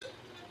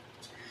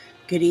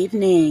Good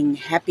evening.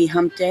 Happy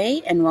Hump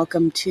Day, and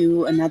welcome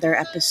to another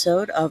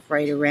episode of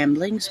Writer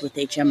Ramblings with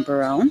H.M.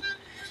 Barone.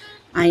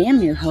 I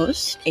am your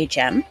host,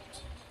 H.M.,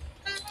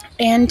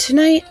 and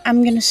tonight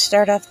I'm going to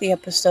start off the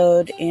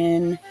episode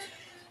in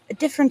a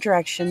different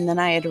direction than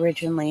I had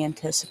originally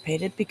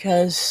anticipated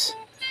because,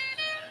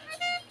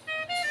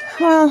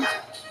 well,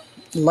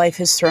 life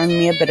has thrown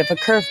me a bit of a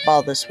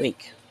curveball this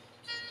week.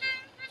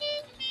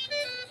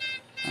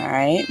 All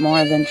right,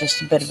 more than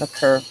just a bit of a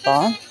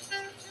curveball,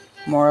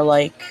 more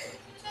like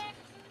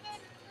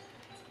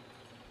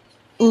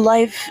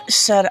life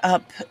set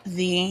up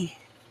the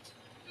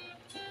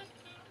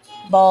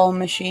ball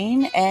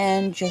machine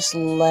and just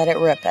let it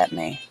rip at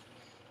me.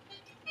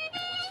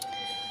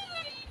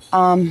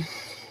 I'm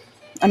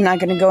not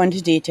going to go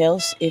into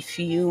details. If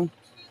you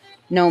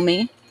know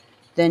me,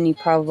 then you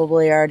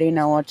probably already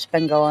know what's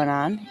been going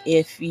on.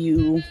 If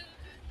you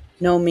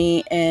know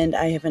me and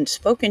I haven't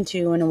spoken to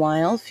you in a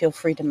while, feel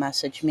free to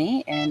message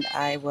me and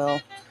I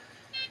will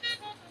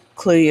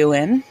clue you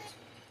in.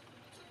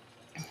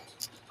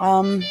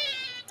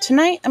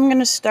 Tonight I'm going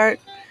to start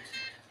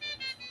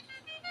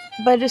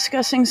by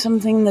discussing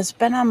something that's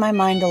been on my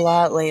mind a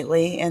lot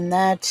lately, and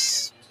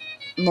that's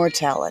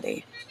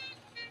mortality.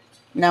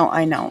 Now,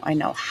 I know.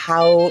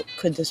 How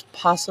could this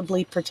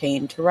possibly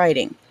pertain to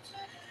writing?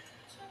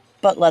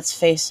 But let's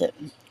face it,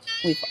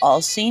 we've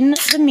all seen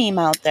the meme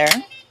out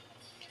there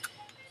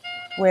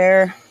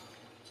where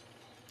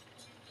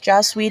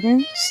Joss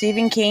Whedon,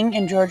 Stephen King,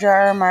 and George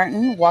R.R.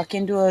 Martin walk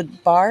into a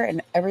bar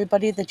and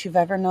everybody that you've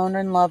ever known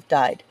and loved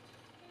died.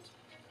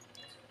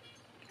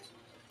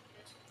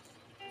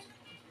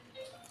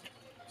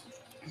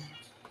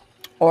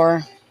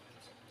 Or,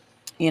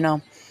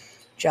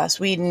 Joss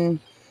Whedon,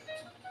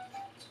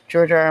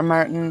 George R.R.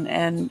 Martin,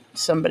 and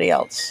somebody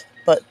else.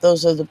 But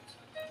those are the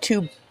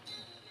 2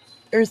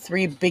 or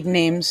 3 big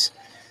names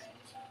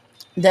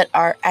that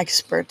are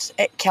experts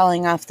at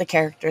killing off the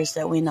characters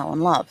that we know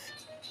and love.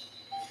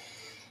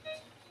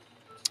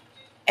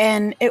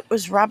 And it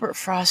was Robert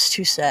Frost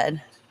who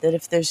said that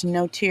if there's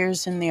no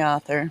tears in the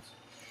author,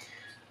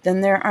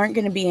 then there aren't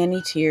going to be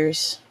any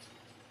tears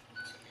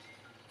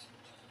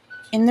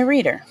in the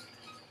reader.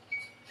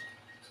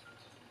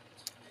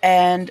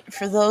 And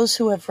for those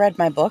who have read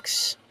my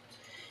books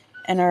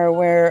and are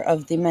aware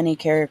of the many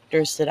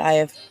characters that I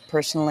have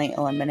personally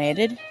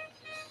eliminated,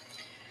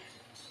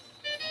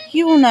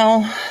 you will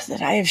know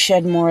that I have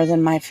shed more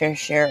than my fair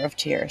share of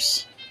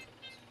tears.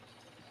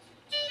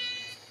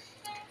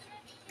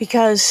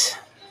 Because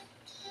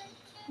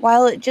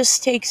while it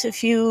just takes a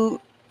few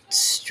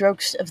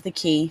strokes of the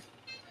key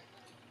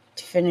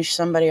to finish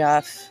somebody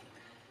off,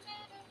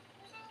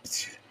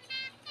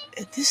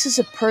 this is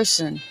a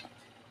person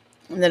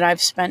that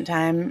I've spent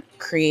time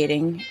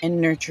creating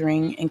and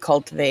nurturing and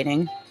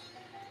cultivating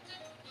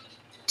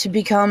to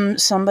become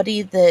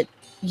somebody that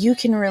you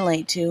can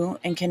relate to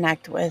and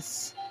connect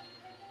with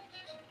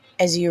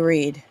as you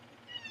read.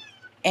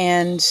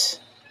 And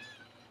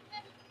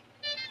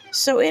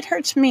so it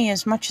hurts me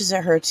as much as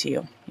it hurts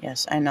you.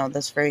 Yes, I know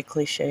that's very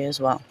cliche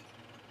as well.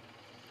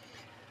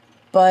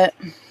 But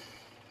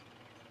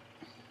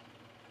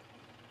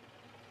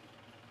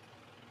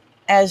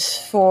as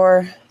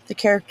for the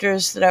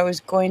characters that I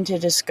was going to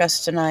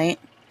discuss tonight,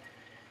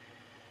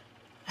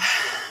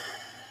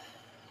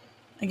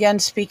 again,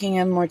 speaking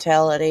of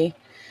mortality,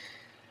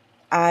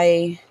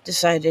 I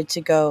decided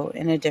to go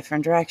in a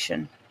different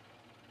direction.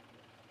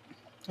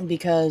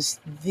 Because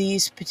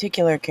these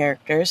particular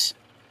characters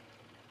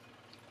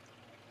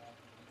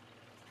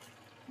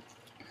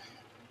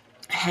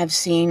have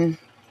seen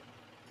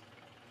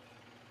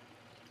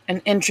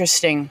an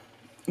interesting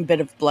bit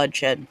of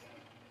bloodshed.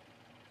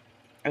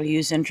 I'll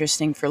use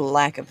interesting for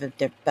lack of a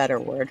better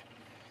word.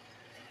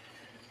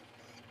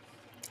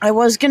 I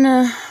was going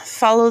to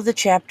follow the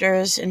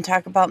chapters and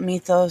talk about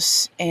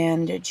Mythos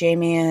and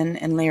Jamian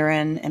and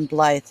Liren and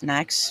Blythe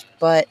next,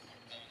 but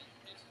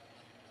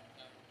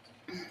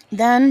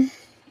then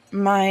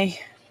my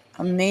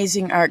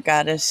amazing art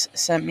goddess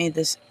sent me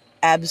this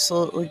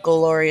absolutely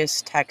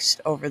glorious text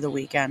over the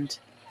weekend.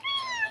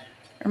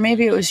 Or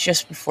maybe it was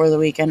just before the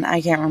weekend, I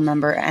can't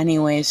remember.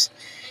 Anyways,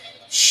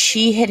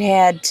 she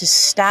had to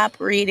stop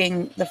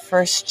reading the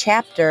first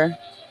chapter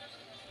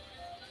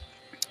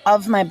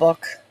of my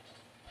book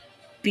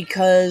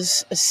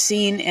because a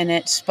scene in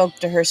it spoke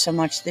to her so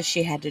much that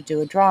she had to do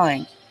a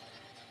drawing.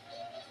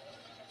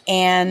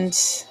 And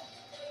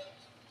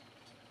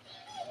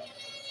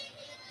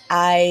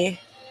I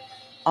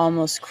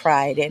almost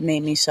cried. It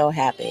made me so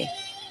happy.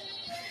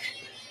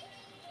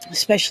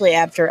 Especially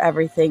after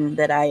everything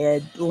that I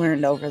had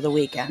learned over the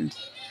weekend.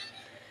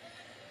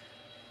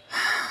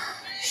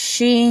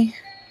 She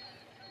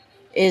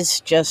is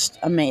just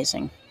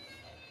amazing.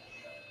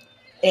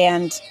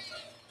 And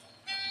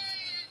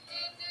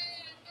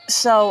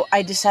so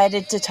I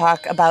decided to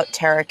talk about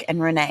Tarek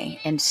and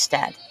Renee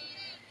instead,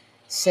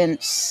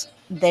 since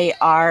they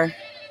are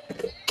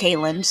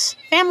Kaylin's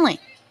family.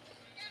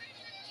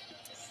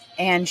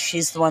 And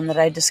she's the one that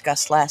I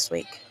discussed last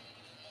week.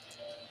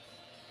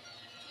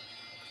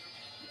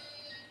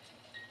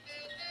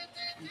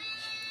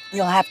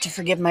 You'll have to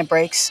forgive my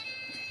breaks.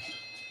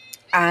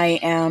 I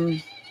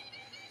am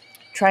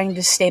trying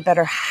to stay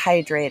better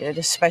hydrated,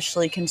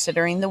 especially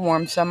considering the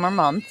warm summer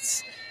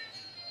months.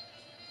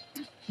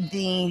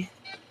 The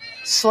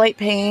slight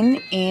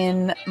pain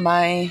in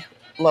my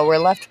lower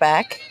left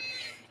back,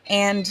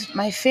 and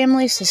my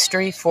family's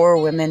history for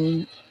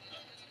women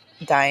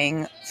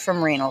dying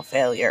from renal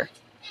failure.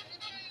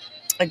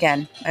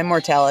 Again, my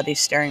mortality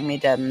staring me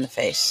dead in the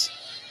face.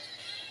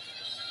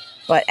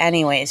 But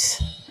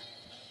anyways,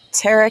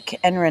 Tarek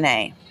and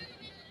Renee.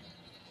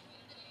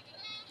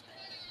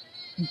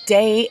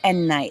 Day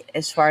and night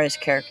as far as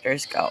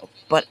characters go.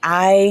 But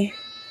I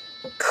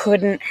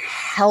couldn't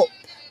help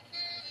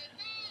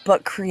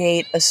but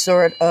create a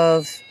sort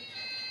of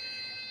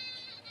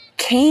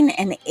Cain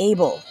and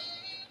Abel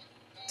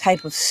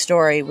type of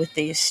story with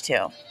these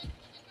two.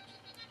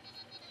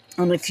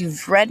 And if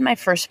you've read my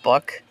first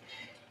book,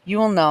 you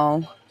will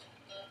know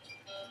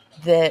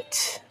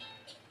that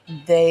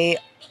they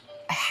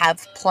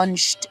have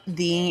plunged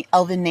the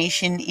Elven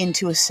nation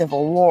into a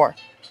civil war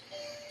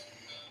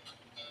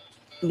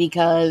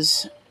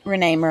because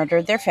Renee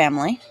murdered their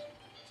family,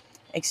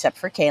 except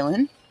for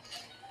Kaelin,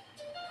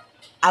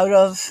 out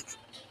of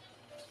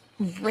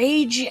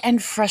rage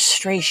and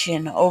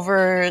frustration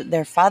over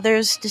their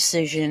father's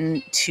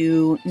decision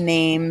to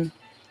name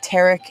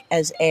Tarek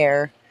as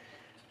heir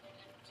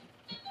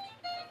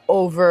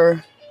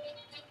over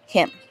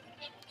him,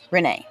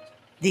 Renee,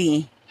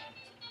 the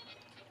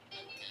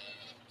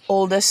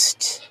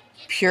oldest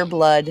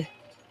pureblood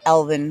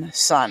elven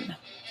son.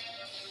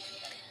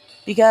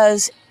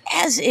 Because,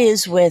 as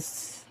is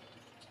with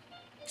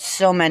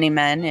so many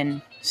men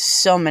in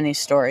so many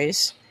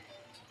stories,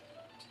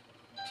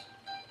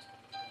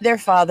 their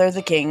father,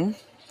 the king,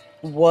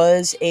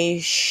 was a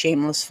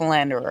shameless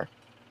philanderer.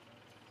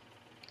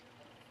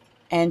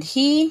 And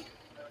he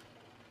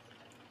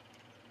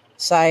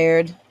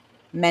sired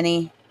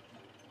many,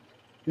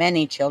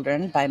 many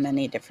children by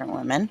many different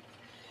women.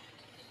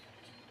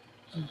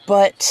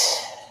 But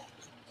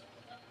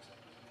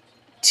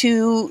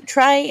to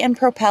try and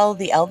propel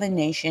the Elven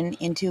nation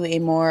into a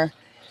more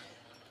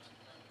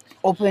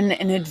open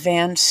and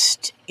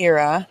advanced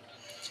era,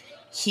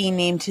 he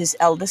named his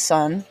eldest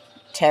son,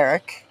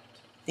 Tarek,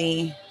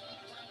 the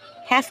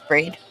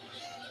half-breed,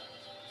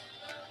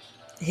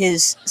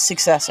 his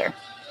successor.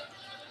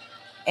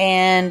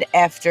 And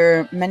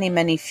after many,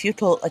 many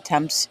futile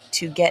attempts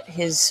to get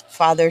his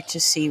father to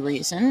see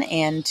reason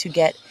and to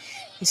get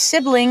his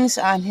siblings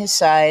on his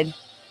side,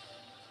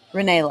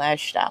 Renee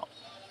lashed out.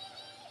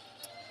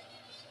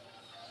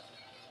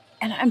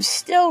 And I'm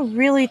still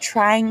really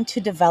trying to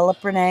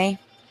develop Renee,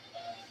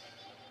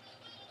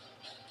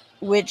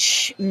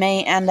 which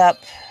may end up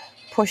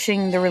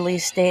pushing the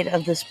release date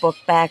of this book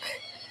back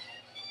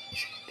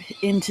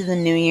into the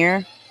new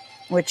year,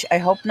 which I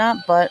hope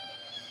not, but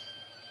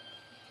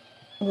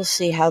we'll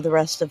see how the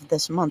rest of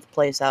this month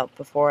plays out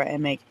before I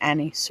make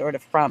any sort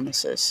of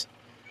promises.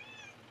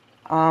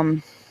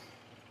 I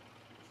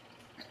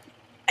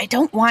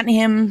don't want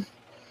him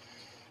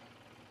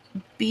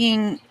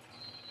being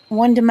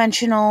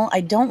one-dimensional.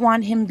 I don't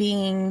want him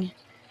being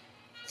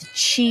the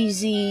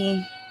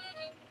cheesy,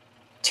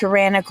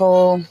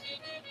 tyrannical,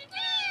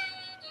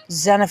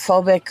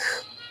 xenophobic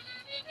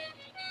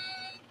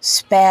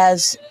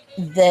spaz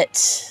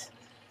that,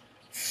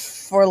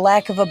 for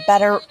lack of a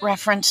better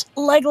reference,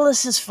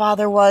 Legolas's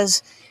father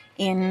was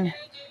in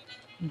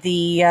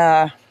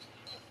the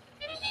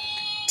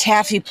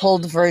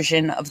taffy-pulled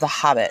version of The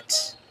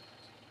Hobbit.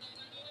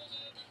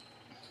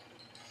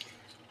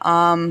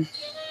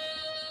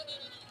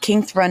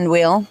 King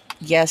Thranduil,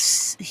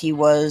 yes, he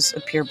was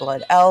a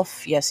pureblood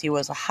elf. Yes, he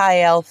was a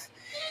high elf.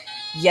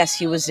 Yes,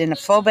 he was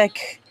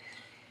xenophobic.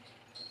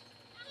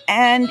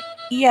 And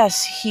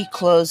yes, he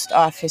closed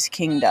off his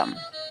kingdom.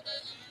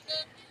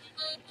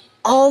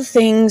 All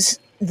things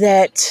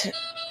that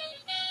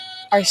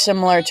are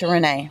similar to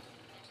Renee.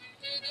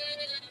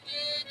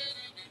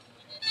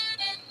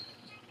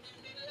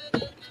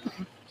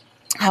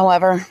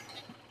 However,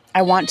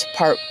 I want to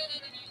part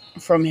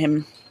from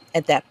him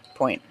at that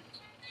point.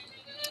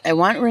 I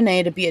want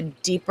Renee to be a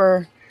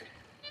deeper,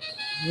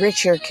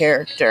 richer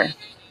character,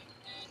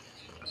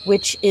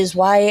 which is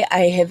why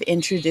I have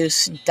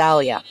introduced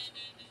Dahlia.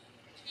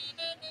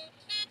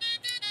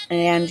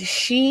 And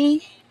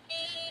she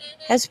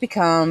has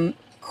become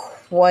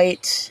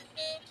quite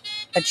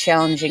a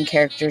challenging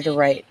character to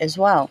write as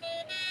well.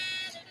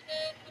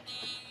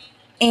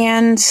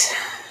 And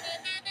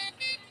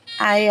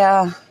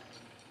I'm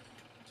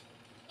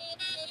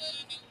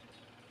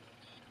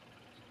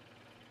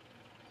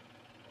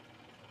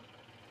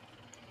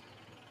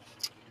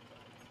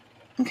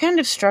kind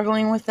of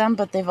struggling with them,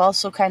 but they've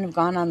also kind of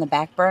gone on the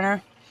back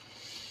burner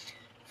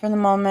for the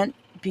moment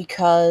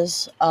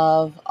because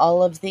of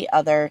all of the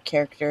other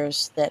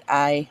characters that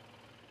I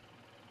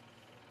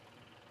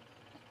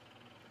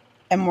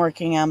am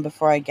working on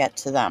before I get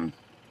to them.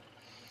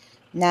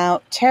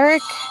 Now,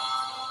 Tarek,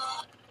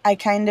 I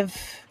kind of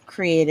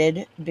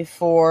created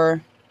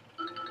before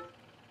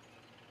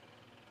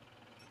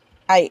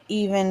I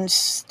even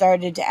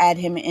started to add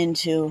him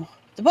into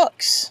the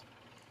books.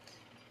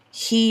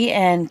 He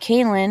and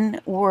Kaylin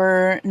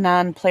were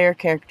non-player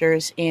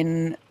characters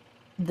in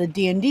the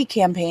D&D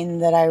campaign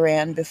that I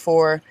ran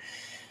before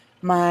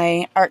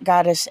my art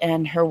goddess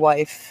and her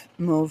wife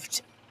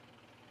moved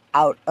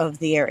out of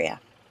the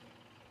area.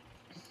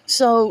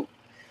 So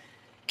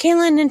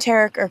Kaylin and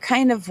Tarek are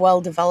kind of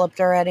well developed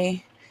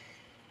already.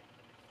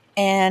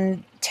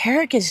 And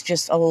Tarek is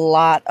just a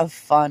lot of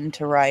fun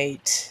to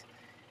write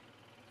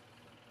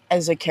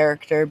as a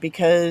character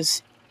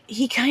because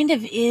he kind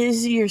of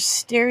is your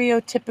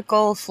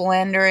stereotypical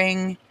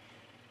philandering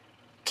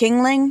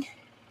kingling.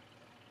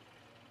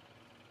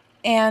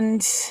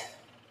 And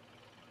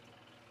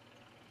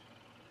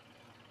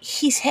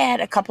he's had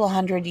a couple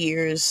 100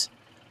 years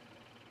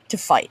to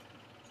fight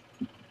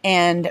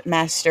and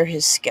master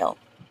his skill.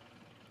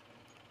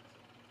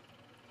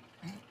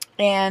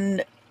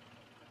 And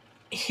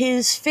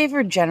his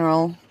favorite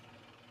general,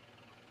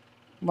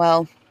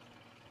 well,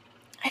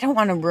 I don't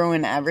want to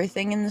ruin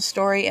everything in the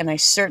story, and I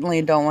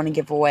certainly don't want to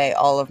give away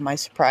all of my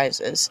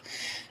surprises.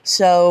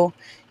 So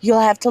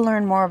you'll have to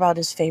learn more about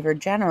his favorite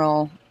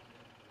general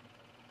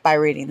by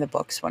reading the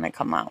books when they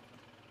come out.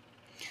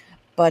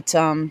 But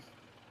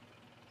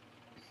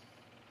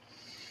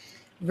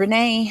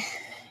Renee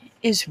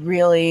is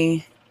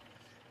really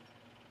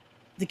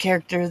the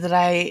character that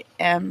I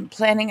am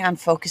planning on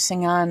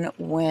focusing on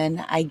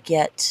when I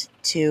get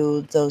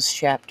to those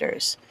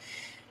chapters.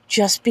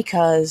 Just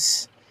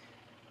because,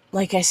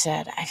 like I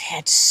said, I've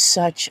had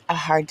such a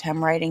hard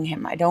time writing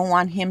him. I don't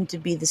want him to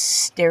be the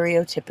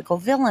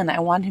stereotypical villain. I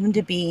want him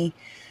to be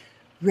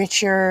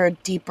richer,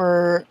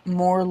 deeper,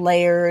 more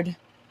layered,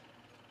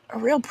 a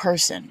real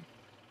person.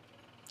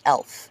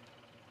 Elf.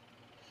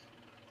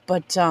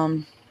 But,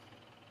 and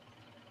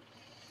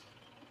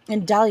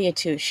Dahlia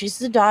too. She's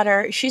the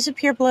daughter, she's a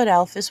pureblood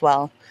elf as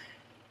well,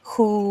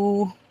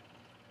 who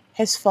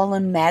has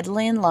fallen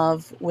madly in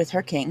love with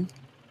her king,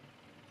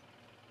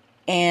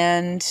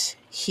 and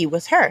he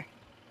with her.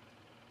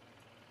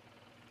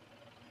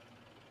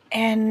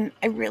 And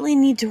I really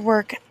need to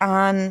work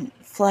on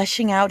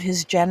fleshing out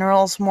his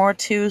generals more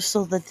too,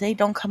 so that they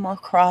don't come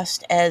across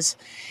as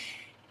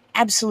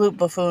absolute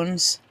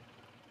buffoons.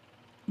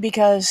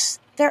 Because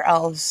they're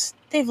elves.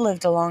 They've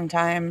lived a long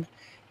time.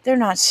 They're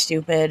not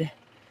stupid.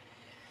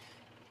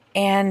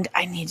 And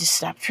I need to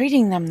stop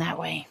treating them that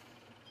way.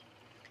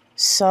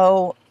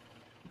 So,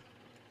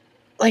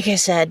 like I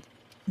said,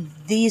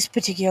 these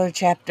particular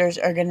chapters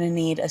are going to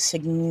need a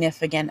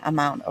significant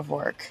amount of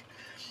work.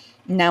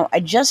 Now,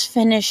 I just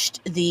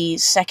finished the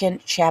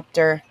second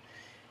chapter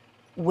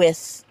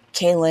with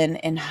Kaylin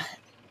and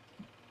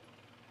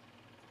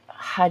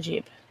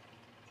Hajib.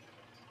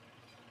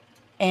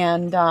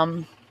 And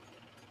I'm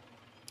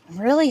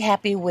really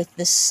happy with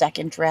this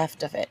second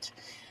draft of it.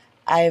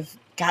 I've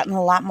gotten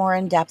a lot more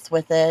in depth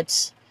with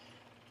it.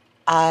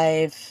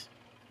 I've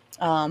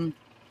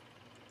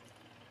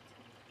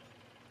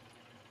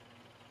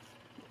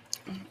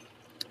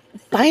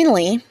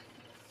finally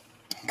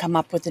come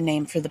up with a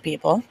name for the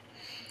people.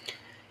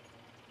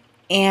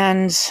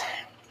 And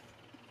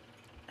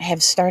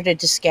have started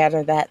to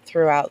scatter that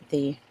throughout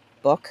the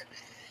book.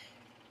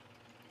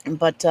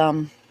 But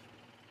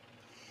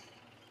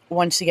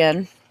once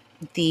again,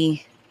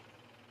 the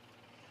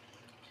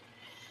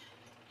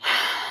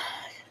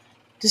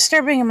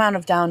disturbing amount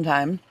of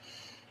downtime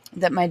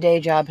that my day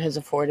job has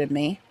afforded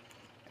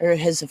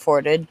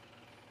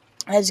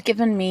has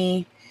given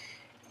me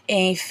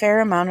a fair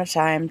amount of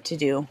time to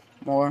do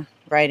more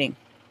writing.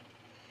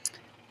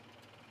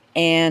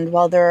 And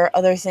while there are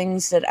other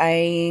things that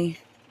I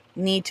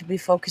need to be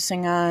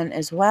focusing on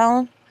as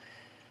well,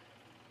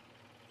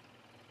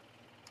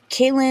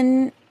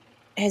 Kaylin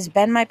has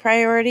been my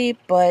priority,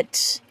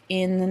 but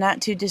in the not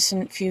too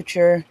distant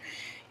future,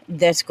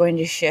 that's going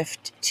to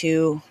shift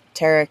to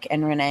Tarek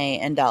and Renee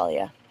and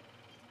Dahlia.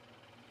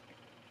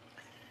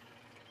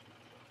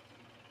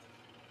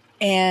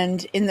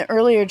 And in the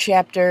earlier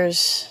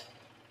chapters,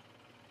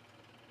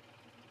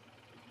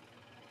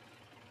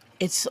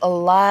 it's a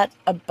lot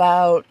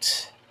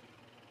about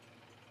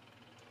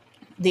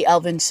the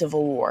Elven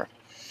Civil War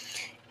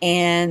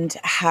and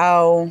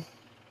how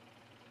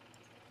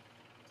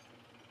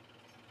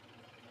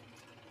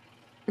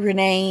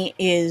Renee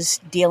is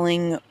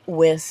dealing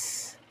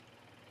with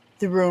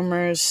the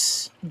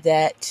rumors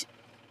that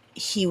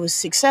he was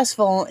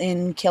successful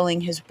in killing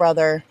his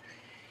brother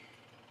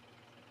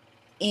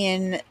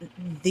in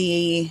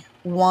the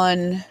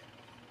one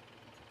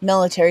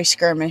military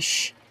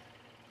skirmish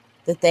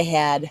that they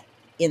had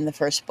in the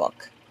first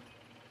book.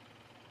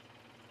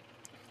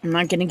 I'm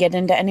not going to get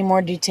into any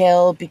more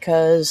detail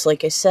because,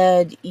 like I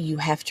said, you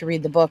have to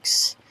read the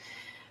books.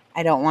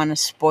 I don't want to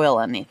spoil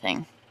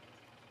anything.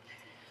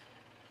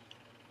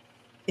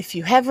 If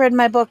you have read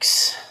my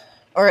books,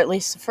 or at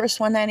least the first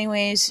one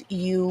anyways,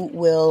 you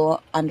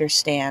will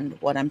understand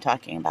what I'm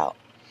talking about.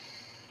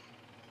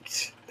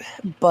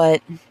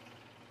 But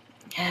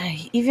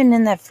even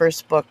in that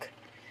first book,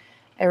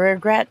 I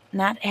regret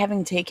not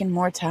having taken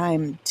more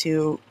time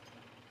to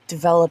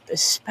develop,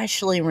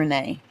 especially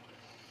Renee,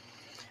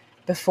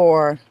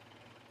 before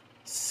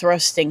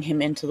thrusting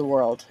him into the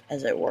world,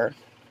 as it were.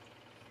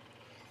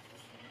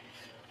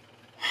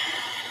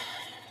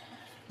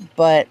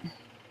 But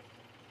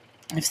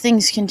if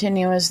things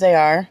continue as they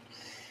are,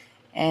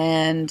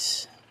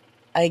 and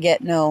I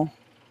get no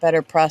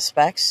better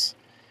prospects,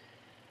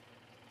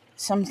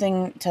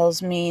 something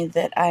tells me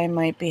that I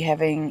might be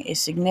having a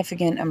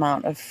significant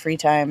amount of free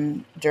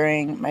time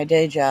during my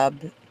day job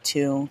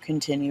to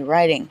continue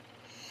writing.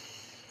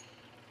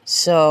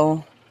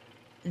 So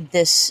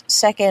this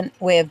second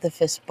Way of the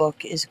Fist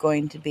book is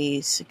going to be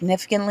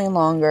significantly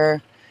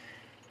longer,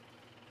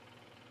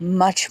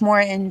 much more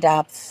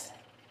in-depth,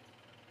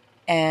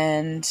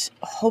 and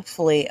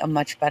hopefully a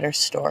much better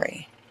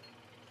story.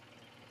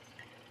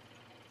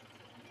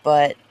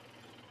 But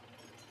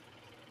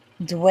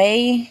the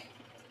way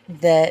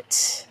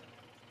that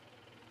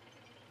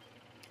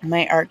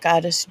my art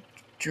goddess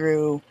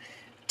drew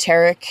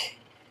Tarek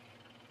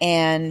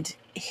and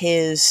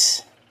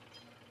his...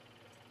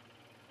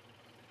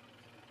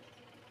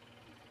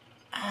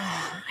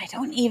 I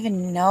don't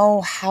even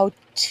know how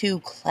to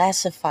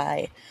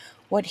classify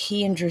what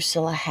he and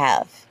Drusilla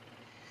have,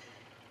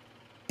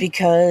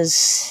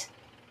 because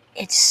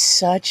it's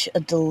such a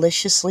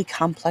deliciously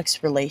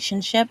complex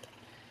relationship,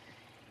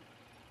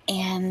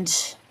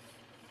 and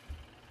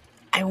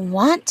I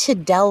want to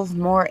delve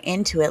more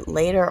into it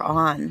later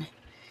on,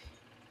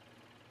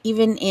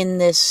 even in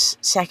this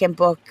second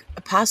book,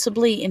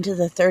 possibly into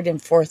the third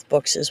and fourth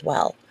books as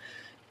well.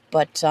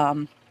 But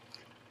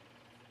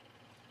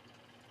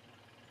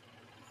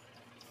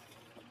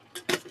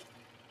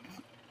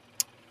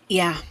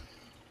yeah,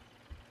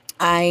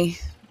 I'm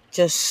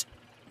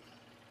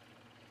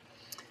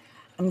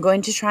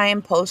going to try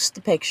and post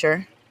the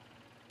picture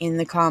in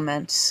the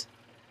comments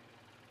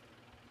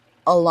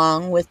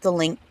along with the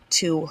link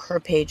to her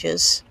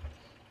pages,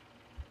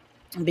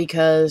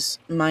 because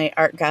my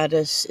art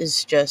goddess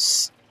is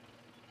just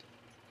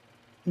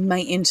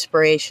my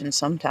inspiration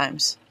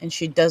sometimes, and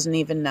she doesn't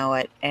even know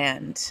it,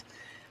 and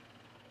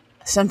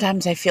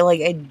sometimes I feel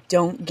like I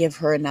don't give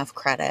her enough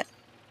credit.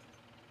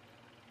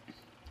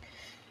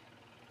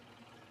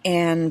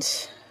 And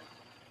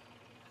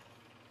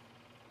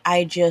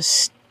I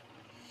just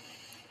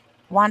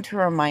want to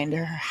remind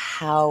her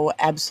how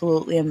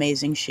absolutely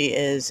amazing she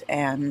is,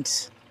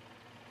 and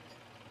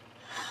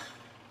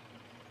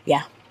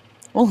yeah,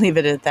 we'll leave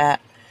it at that.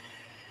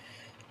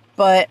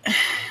 But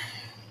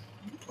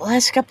the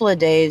last couple of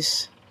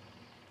days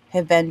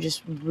have been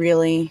just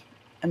really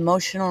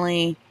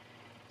emotionally,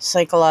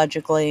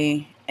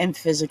 psychologically, and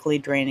physically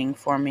draining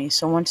for me.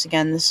 So once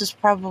again, this is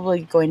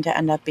probably going to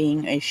end up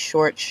being a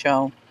short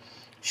show,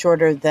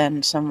 shorter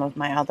than some of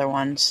my other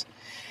ones.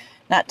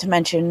 Not to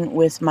mention,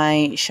 with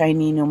my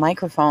shiny new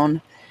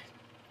microphone,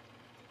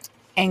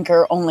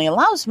 Anchor only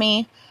allows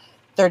me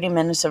 30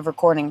 minutes of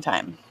recording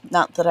time.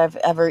 Not that I've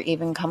ever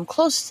even come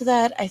close to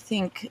that. I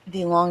think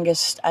the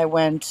longest I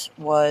went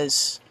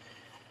was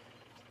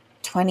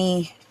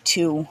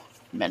 22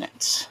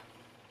 minutes.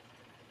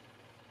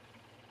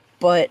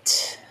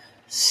 But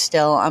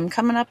still, I'm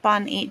coming up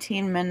on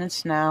 18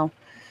 minutes now,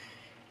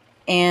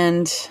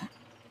 and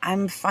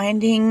I'm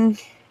finding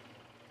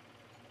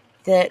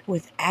that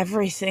with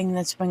everything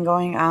that's been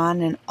going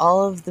on and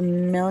all of the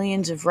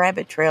millions of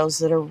rabbit trails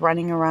that are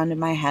running around in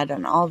my head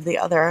and all of the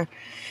other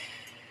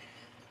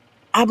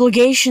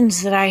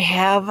obligations that I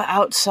have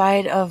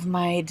outside of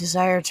my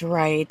desire to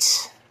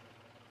write,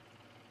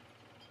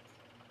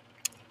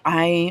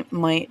 I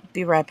might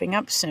be wrapping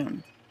up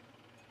soon.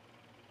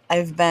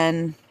 I've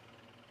been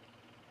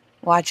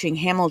watching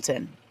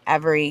Hamilton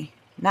every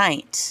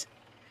night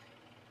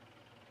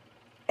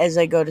as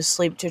I go to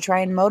sleep to try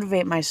and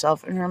motivate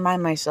myself and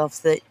remind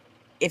myself that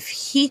if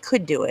he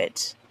could do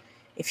it,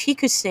 if he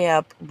could stay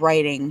up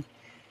writing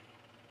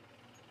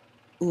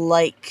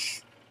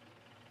like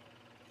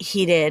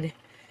he did,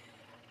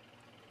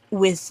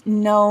 with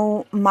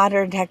no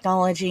modern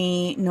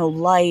technology, no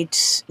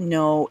lights,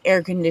 no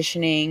air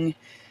conditioning,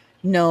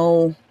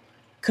 no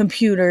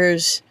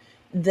computers,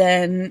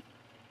 then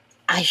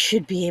I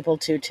should be able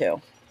to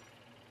too.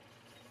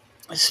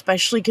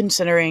 Especially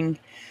considering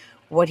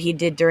what he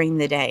did during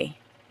the day.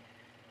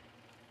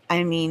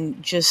 I mean,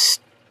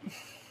 just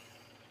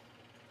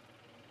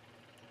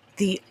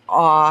the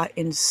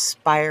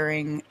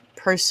awe-inspiring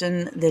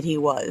person that he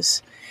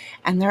was.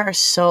 And there are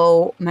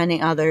so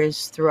many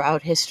others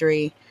throughout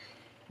history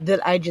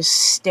that I just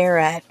stare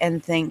at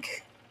and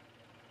think,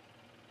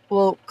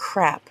 well,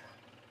 crap.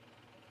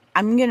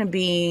 I'm going to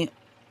be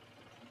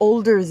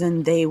older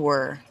than they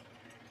were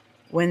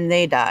when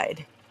they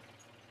died.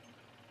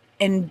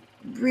 And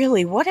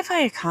really, what have I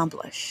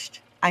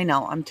accomplished? I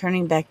know, I'm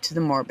turning back to the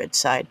morbid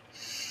side.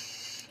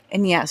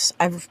 And yes,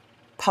 I've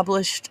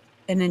published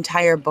an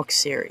entire book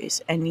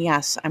series. And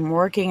yes, I'm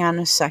working on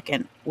a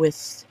second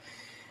with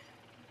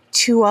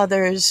 2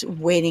 others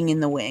waiting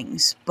in the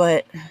wings.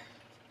 But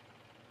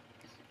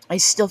I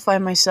still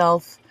find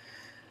myself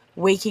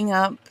waking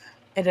up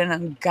at an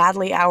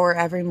ungodly hour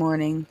every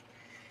morning,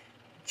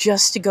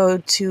 just to go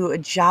to a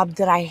job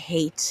that I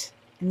hate.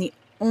 And the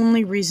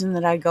only reason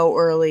that I go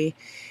early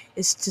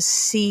is to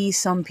see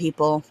some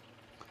people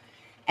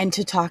and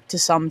to talk to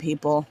some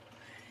people.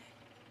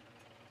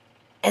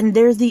 And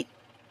they're the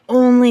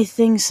only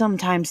thing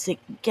sometimes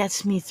that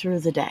gets me through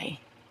the day.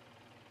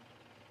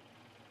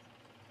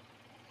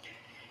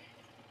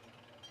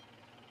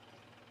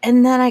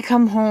 And then I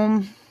come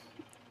home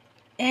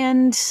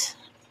and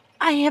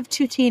I have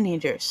 2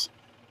 teenagers.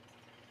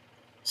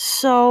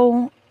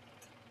 So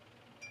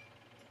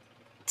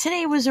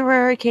today was a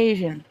rare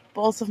occasion.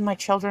 Both of my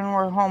children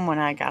were home when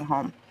I got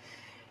home.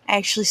 I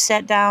actually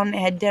sat down,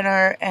 had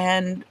dinner,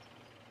 and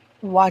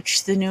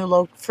watched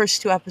the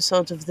first 2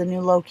 episodes of the new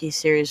Loki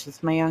series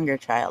with my younger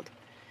child.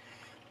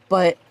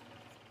 But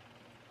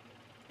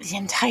the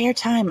entire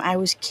time I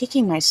was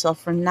kicking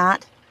myself for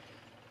not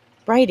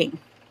writing.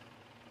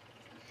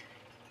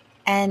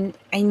 And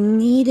I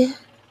need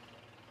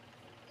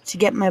to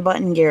get my butt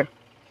in gear.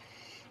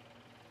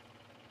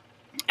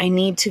 I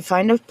need to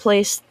find a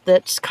place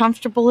that's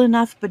comfortable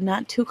enough, but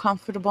not too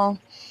comfortable.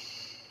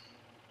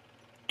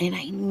 And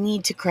I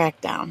need to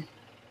crack down.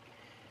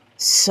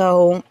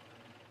 So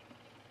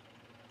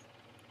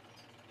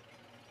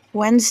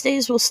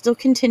Wednesdays will still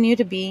continue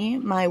to be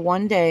my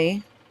one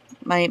day,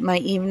 my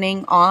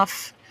evening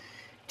off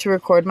to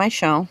record my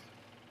show.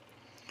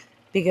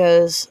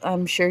 Because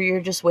I'm sure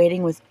you're just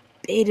waiting with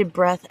bated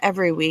breath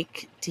every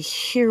week to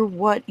hear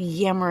what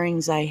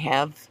yammerings I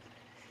have.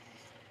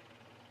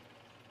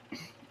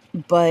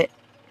 But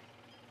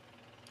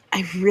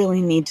I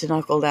really need to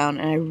knuckle down,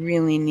 and I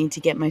really need to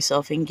get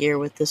myself in gear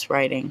with this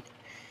writing.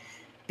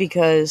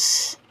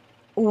 Because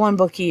 1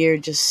 book a year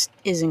just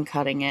isn't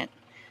cutting it.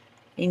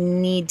 I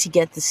need to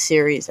get the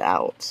series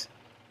out.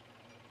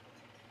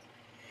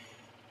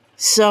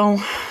 So,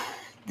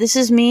 this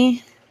is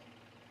me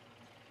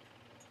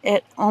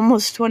at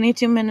almost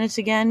 22 minutes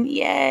again.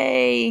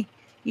 Yay!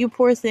 You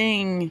poor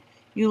thing.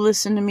 You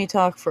listened to me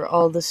talk for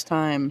all this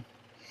time.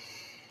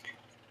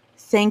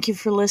 Thank you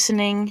for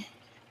listening.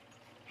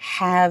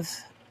 Have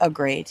a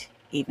great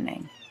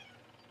evening.